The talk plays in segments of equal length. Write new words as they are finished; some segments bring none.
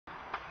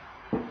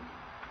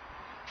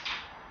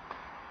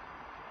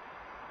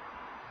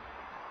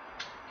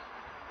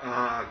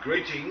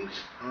Greetings.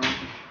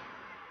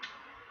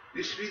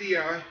 This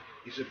video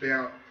is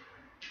about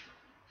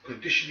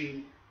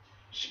conditioning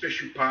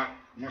special part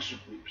muscle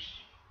groups.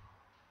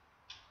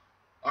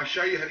 I'll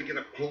show you how to get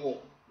a claw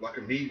like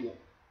an eagle,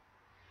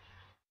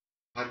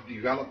 how to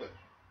develop it.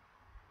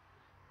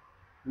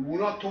 We will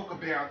not talk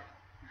about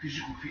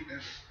physical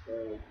fitness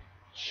or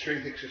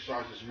strength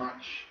exercises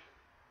much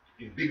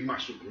in big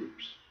muscle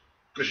groups,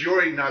 because you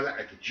already know that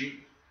at the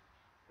gym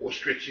or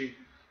stretching.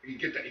 You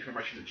get that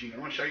information at the gym. I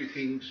want to show you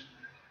things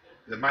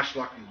that most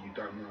likely you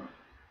don't know.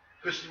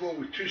 First of all,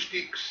 with two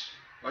sticks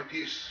like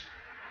this,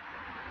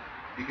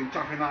 you can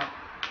toughen up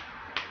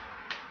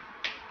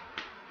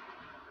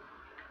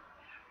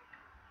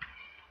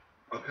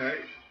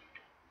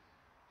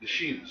the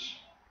shins.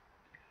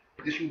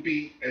 This will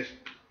be as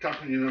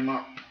toughening them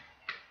up.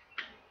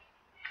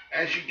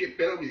 As you get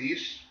better with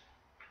this,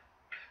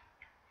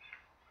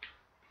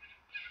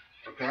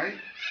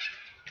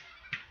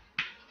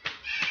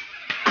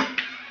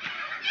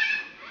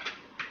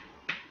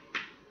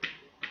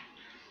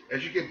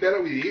 as you get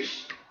better with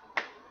this,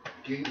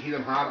 you can hit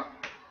them harder.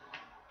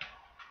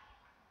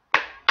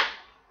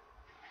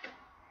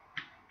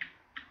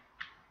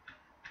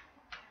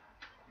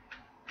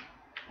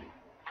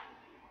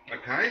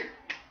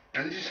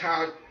 And this is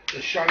how the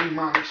Shaolin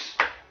monks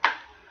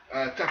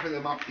toughen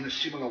them up in a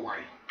similar way.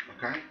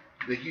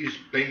 They use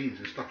beans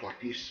and stuff like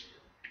this,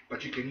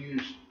 but you can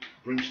use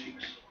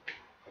broomsticks.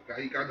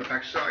 You go on the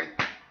back side,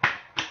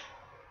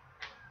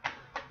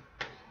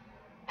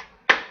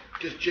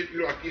 just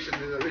gently like this,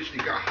 and then eventually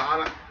go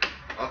harder.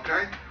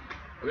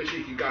 Eventually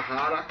you can go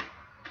harder.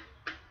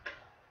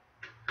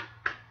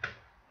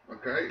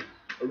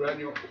 Around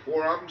your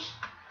forearms.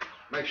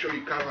 Make sure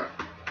you cover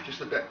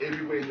just about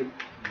everywhere in the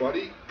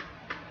body,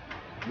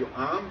 your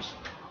arms.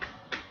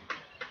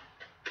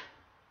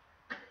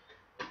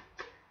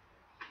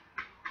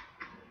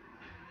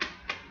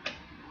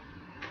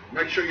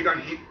 Make sure you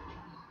don't hit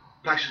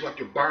places like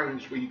your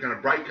bones where you're going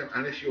to break them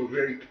unless you're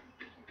very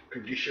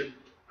conditioned.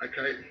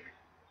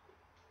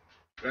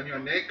 Around your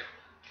neck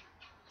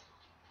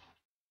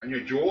and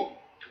your jaw.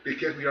 Be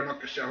careful you don't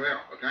knock yourself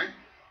out.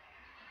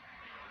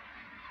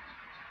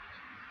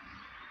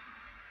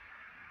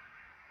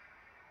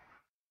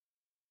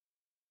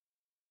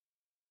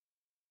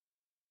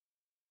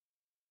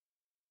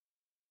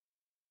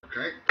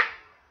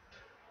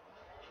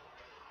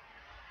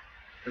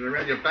 And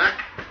around your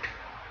back,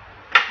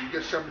 you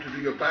get something to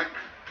do your back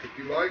if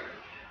you like,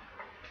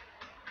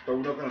 but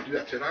we're not going to do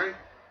that today.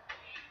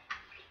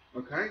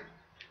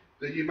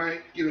 Then you may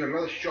give it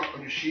another shot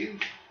on your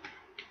shins.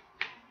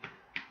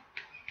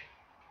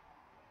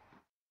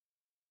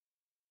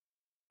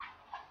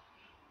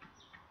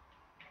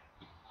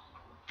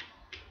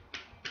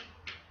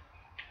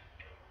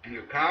 And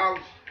your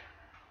calves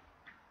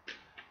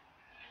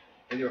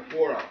and your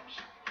forearms.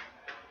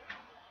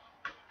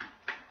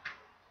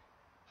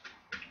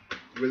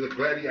 With the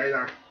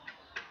gladiator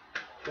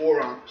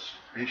forearms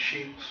and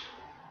shins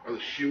are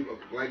the shield of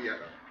the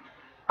gladiator.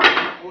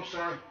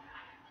 Also,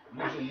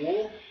 use a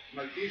wall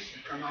like this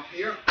and come up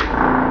here.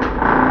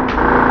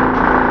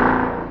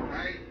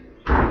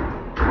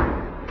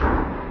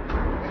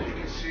 As you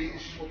can see,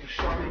 this is what the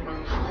Shaolin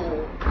monks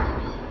call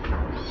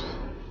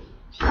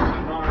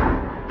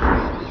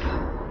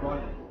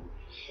body,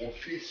 or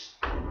fist,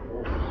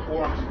 or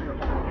forearms, depending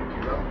upon what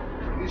you do.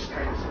 In this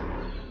case,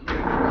 we're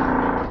going to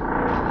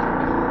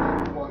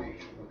do the body.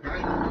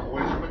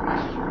 Always put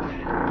muscles.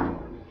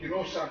 You can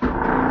also use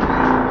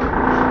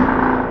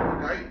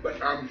knuckles, but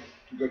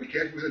you've got to be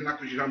careful with the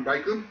knuckles, you don't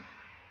break them.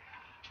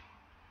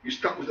 You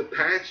start with the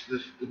pads,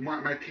 the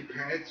mighty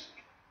pads.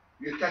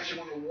 You attach them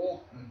on the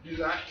wall and do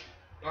that.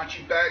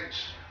 Punching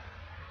bags.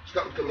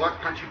 Start with the light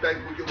punching bag,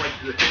 work your way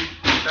to the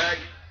heavy bag.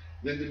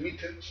 Then the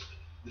mittens,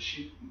 the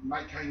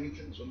mighty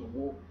mittens on the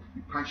wall.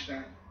 You punch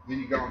that. Then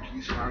you go on to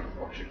this kind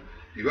of option.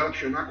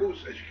 Develops your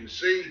knuckles, as you can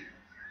see.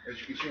 As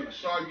you can see on the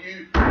side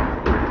view.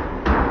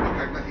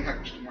 Nothing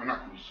happens to my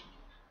knuckles.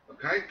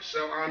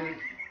 So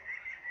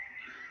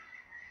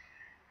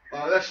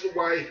that's the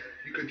way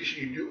you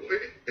condition. You do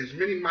as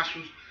many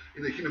muscles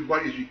in the human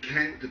body as you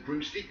can with the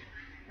broomstick,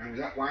 and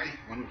that way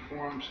on the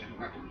forearms and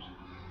knuckles.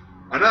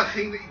 Another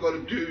thing that you've got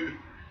to do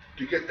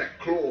to get that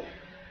claw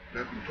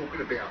that I've been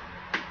talking about.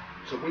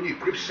 So when you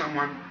grip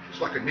someone, it's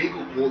like an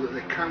eagle claw that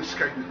they can't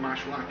escape with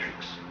martial art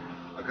tricks.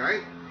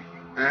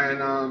 And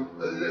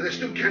they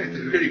still can if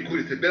they're very good,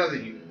 if they're better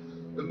than you.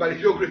 But if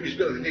your grip is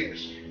better than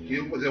theirs,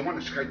 they won't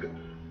escape it.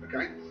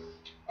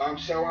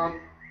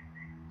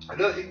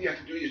 Another thing you have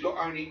to do is not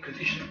only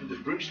condition it with the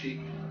broomstick,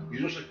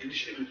 you also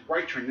condition it with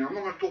weight training. Now I'm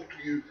not going to talk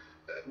to you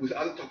with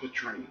other types of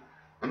training.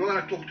 I'm not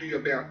going to talk to you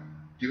about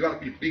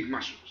developing big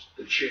muscles,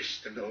 the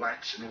chest and the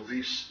lats and all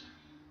this.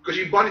 Because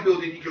in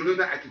bodybuilding you can learn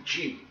that at the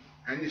gym,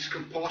 and it's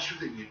compulsory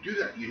that you do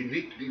that. You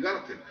need to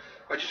develop them.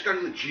 But just go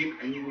to the gym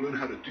and you will learn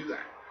how to do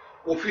that.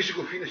 Or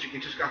physical fitness, you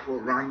can just go for a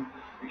run.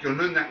 You can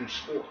learn that in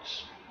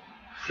sports.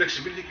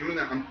 Flexibility, you can learn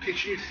that. I'm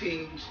teaching you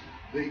things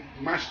that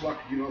most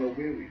likely you're not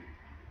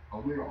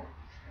aware of.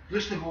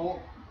 First of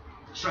all,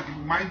 some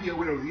people may be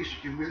aware of this.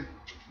 You can wear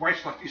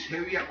weights like this,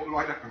 heavier or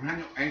lighter, around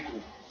your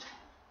ankle,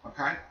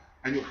 okay,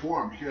 and your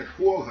forearm. You can have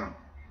 4 of them.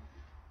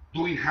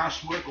 Doing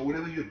housework or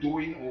whatever you're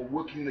doing, or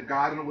working in the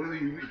garden or whatever,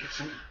 you get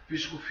some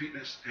physical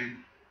fitness and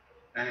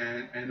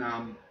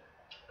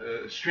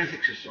strength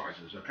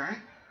exercises, okay?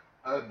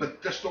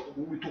 But that's not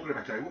what we're talking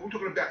about today. What we're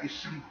talking about is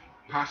some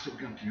parts that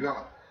we're going to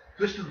develop.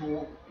 First of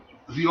all,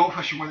 the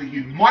old-fashioned one that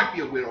you might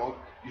be aware of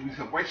is with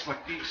the weights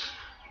like this.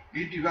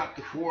 You develop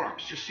the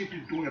forearms, just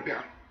simply doing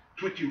about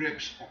 20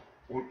 reps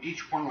on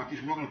each one like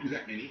this. We're not going to do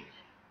that many,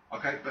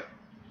 okay? But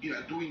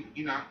doing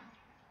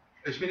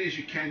as many as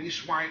you can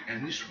this way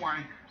and this way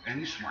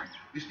and this way.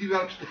 This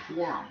develops the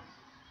forearm,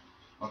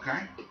 okay?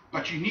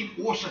 But you need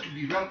also to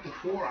develop the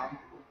forearm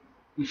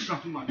with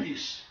something like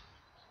this,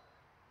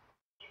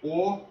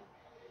 or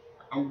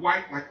a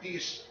weight like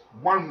this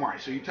one way.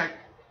 So you take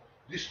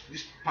this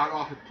part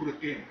off and put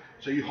it in.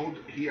 So you hold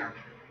it here.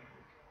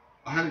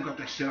 I haven't got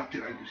that set up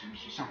today.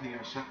 This is something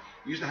else.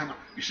 Use the hammer.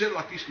 You set it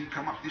like this and you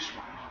come up this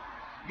way.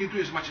 You can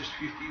do as much as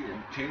 50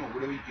 or 10 or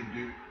whatever you can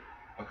do,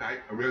 okay,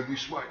 around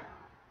this way.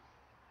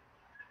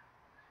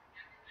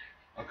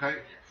 Okay,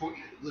 for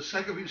the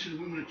sake of innocent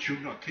women and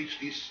children, I teach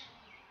this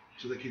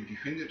so they can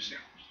defend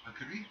themselves.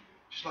 Okay,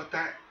 just like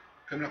that,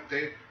 coming up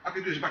there. I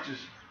can do as much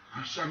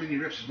as so many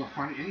reps. Is not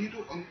funny, and you do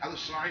it on the other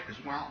side as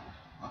well.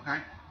 Okay,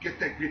 get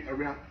that grip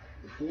around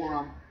the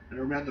forearm and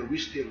around the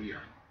wrist area.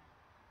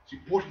 It's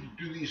important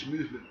to do these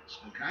movements,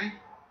 okay,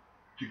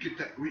 to get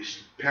that wrist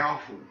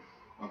powerful.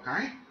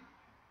 Okay,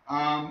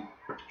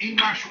 in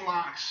martial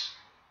arts,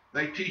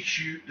 they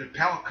teach you that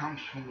power comes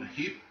from the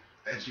hip,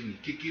 as in you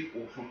kick in,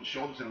 or from the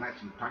shoulders and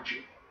lats and punch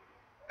it,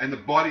 and the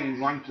body in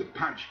line to the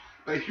punch.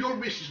 But if your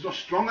wrist is not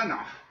strong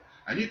enough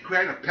and you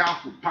create a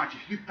powerful punch,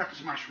 if you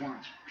practice martial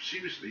arts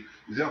seriously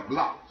without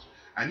gloves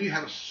and you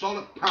have a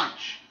solid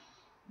punch,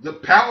 the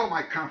power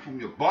might come from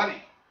your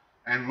body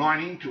and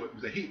line into it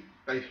with the hip.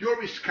 But if your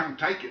wrist can't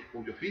take it,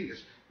 or your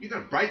fingers, you're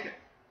going to break it,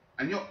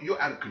 and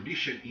you're out of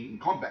condition in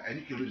combat, and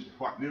you can lose the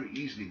fight very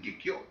easily and get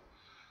killed,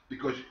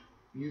 because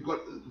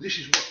this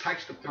is what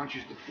takes the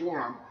punches. The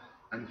forearm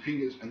and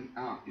fingers and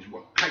arm is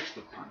what takes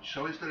the punch.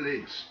 So is the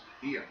legs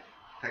here,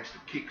 takes the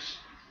kicks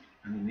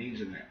and the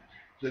knees and that.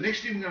 So the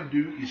next thing we're going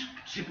to do is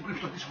simple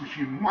grips like this, which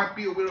you might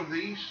be aware of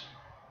these.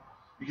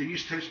 You can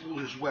use tennis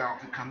balls as well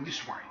to come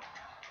this way.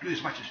 Do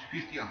as much as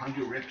 50 or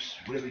 100 reps,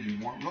 whatever you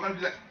want. I'm not going to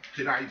do that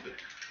today, but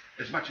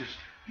as much as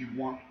you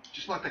want,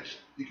 just like that.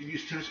 You can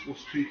use tennis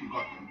balls too if you've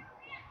got them.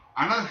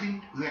 Another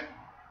thing that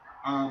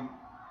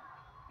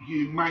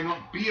you may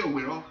not be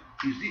aware of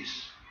is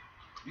this.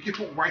 You can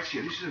put weights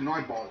here. This is an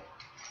eyeball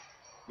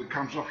that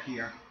comes off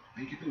here,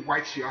 and you can put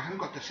weights here. I haven't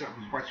got that set up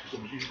with weights because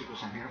I was using it for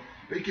something else.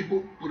 But you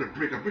can put a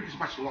brick. A brick is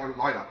much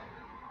lighter,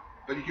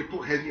 but you can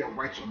put heavier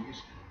weights on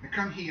this. And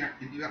come here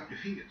and develop your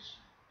fingers.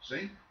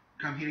 See?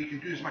 Come here. You can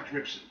do as much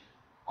reps.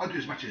 I do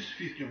as much as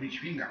 50 on each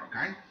finger.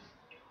 Okay?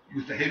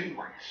 With the heavy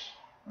weights.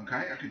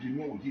 Okay? I could do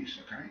more with this.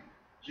 Okay?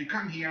 So you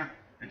come here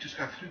and just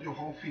go through your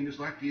whole fingers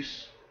like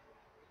this,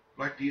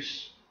 like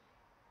this,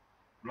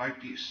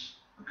 like this.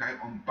 Okay?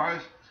 On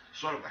both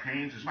sides of the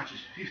hands, as much as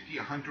 50,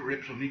 100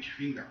 reps on each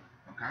finger.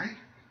 Okay?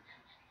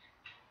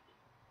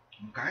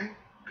 Okay?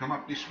 Come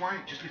up this way,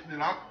 just lifting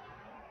it up.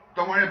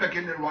 Don't worry about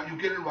getting it right. You'll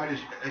get it right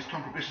as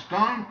time progresses.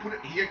 Don't put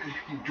it here, because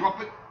if you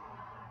drop it,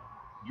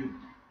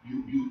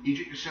 you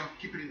injure yourself.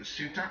 Keep it in the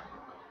center.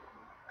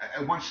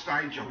 At one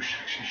stage, I was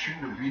actually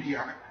shooting a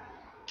video,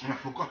 and I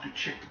forgot to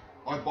check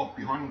the eyeball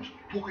behind me. I was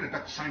talking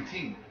about the same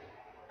thing.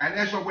 And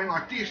as I went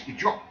like this, it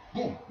dropped.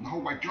 Boom. And the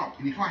whole way dropped.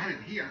 And if I had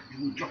it here,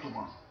 it would drop on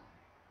my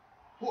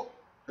foot.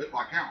 Hurt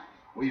like hell.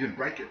 Or even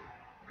break it.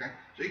 Okay?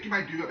 So you can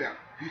maybe do about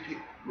 50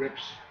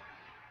 reps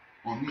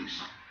on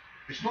this.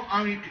 It's not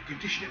only to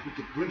condition it with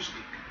the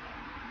broomstick,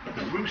 but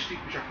the broomstick,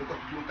 which I forgot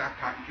to do with that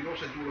part, you can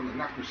also do it on the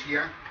knuckles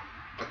here.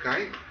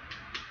 Okay?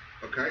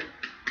 Okay?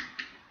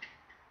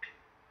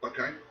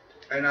 Okay?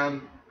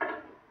 And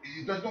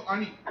it does not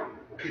only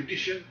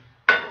condition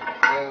the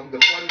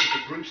body with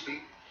the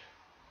broomstick,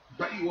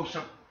 but it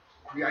also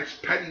creates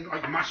padding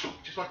like muscle,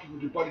 just like you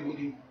would do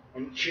bodybuilding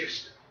on the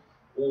chest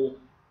or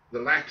the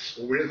lats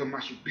or wherever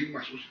muscle, big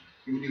muscles.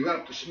 You will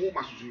develop the small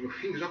muscles in your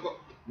fingers. I've got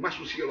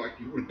muscles here like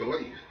you wouldn't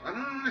believe. I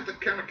don't know if the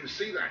camera can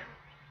see that.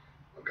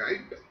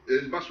 Okay, but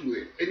there's muscle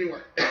there.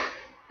 Anyway,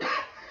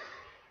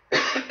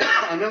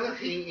 another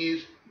thing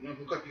is, I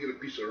forgot to get a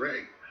piece of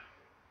rag.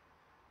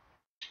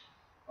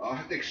 I'll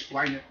have to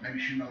explain it, maybe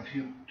shoot another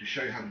film to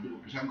show you how to do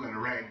it, because I haven't got a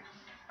rag.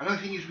 Another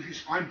thing is with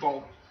this iron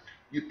bowl,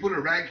 you put a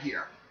rag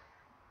here,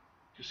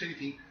 just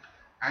anything,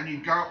 and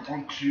you go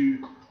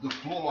onto the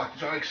floor like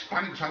this. I'll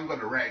explain it because I haven't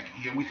got a rag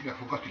here with me,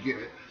 I forgot to get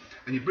it.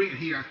 And you bring it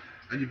here,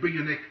 and you bring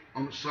your neck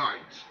on the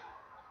sides,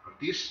 like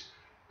this,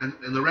 and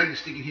the rag is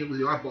sticking here with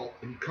the eyeball,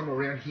 and you come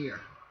around here,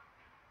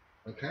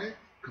 okay?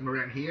 Come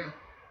around here,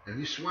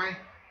 and this way,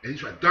 and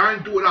this way.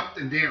 Don't do it up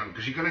and down,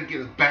 because you're going to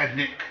get a bad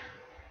neck.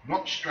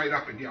 Not straight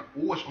up and down,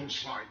 always on the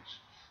sides.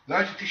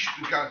 Those who teach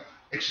you to go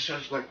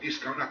exercises like this,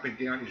 going up and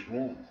down, is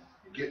wrong.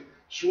 You get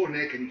sore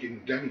neck and you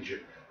can damage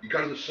it. You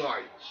go to the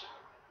sides,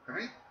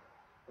 okay?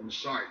 On the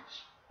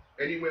sides.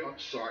 anywhere on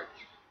site.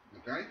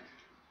 Okay?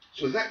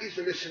 So that is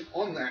the lesson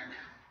on that.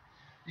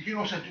 You can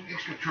also do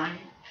extra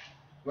training,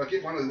 like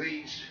get one of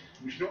these,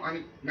 which not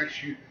only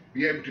makes you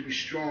be able to be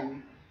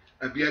strong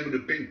and be able to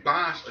bend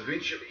bars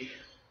eventually,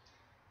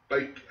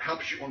 but it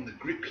helps you on the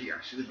grip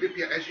here. See the grip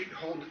here, as you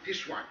hold it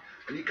this way,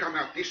 and you come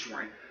out this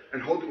way,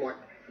 and hold it like,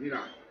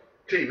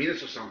 10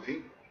 minutes or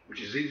something,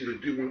 which is easy to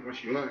do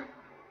once you learn.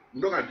 I'm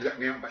not going to do that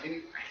now, but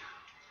anyway.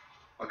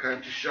 Okay,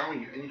 I'm just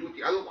showing you, and you do it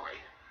the other way.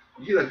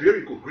 You get a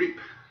very good grip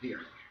here.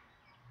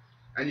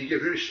 And you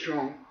get very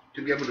strong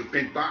to be able to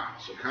bend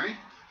bars, okay?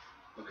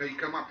 Okay, you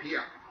come up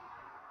here.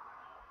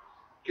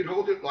 You can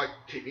hold it like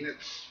 10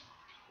 minutes,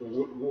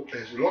 or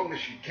as long as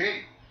you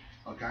can,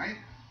 okay?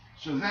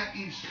 So that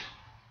is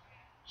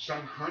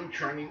some home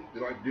training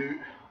that I do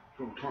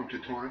from time to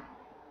time,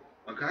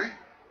 okay?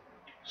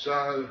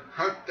 So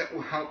hope that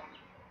will help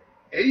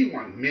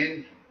anyone,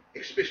 men,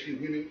 especially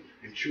women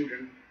and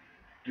children,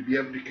 to be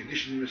able to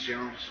condition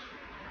themselves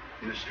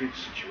in a street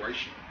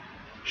situation.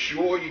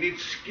 Sure, you need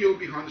skill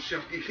behind the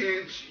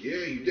self-defense. Yeah,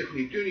 you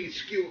definitely do need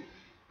skill.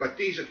 But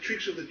these are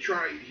tricks of the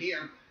trade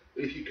here.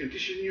 If you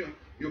condition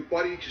your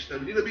body just a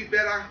little bit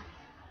better,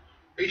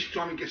 each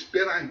time it gets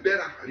better and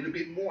better, a little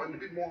bit more,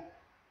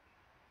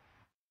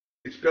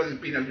 it's better than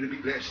being a little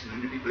bit less, and a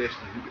little bit less,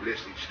 and a little bit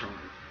less each time.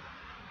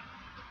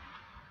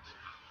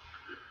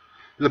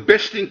 The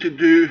best thing to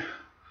do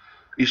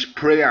is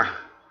prayer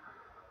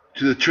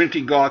to the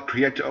Trinity God,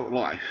 creator of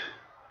life.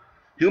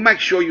 He'll make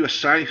sure you're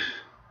safe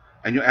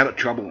and you're out of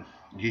trouble.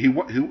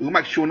 He'll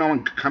make sure no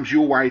one comes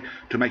your way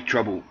to make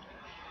trouble.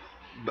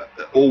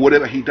 Or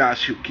whatever he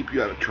does, he'll keep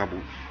you out of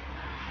trouble.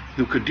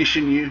 He'll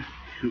condition you,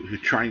 he'll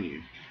train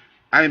you.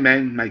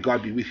 Amen. May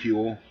God be with you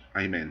all.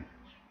 Amen.